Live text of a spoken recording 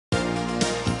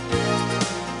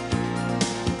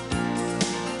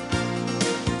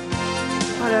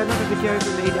there, another video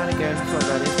from me down again, sorry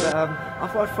about this, but I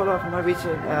thought I'd follow up on my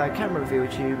recent camera review,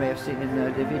 which you may have seen in the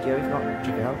video, if not,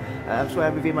 check it out. So I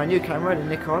reviewed my new camera, the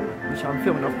Nikon, which I'm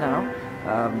filming off now.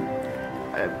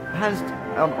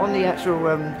 On the actual,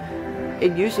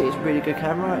 in use it's a really good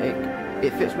camera,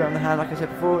 it fits well in the hand like I said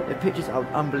before, the pictures are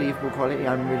unbelievable quality,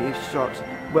 I'm really shocked,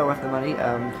 well worth the money.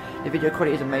 The video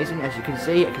quality is amazing as you can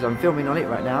see, because I'm filming on it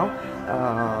right now.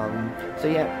 So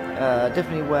yeah,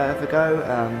 definitely worth a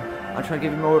go. I'll try to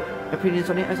give you more opinions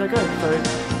on it as I go.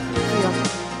 So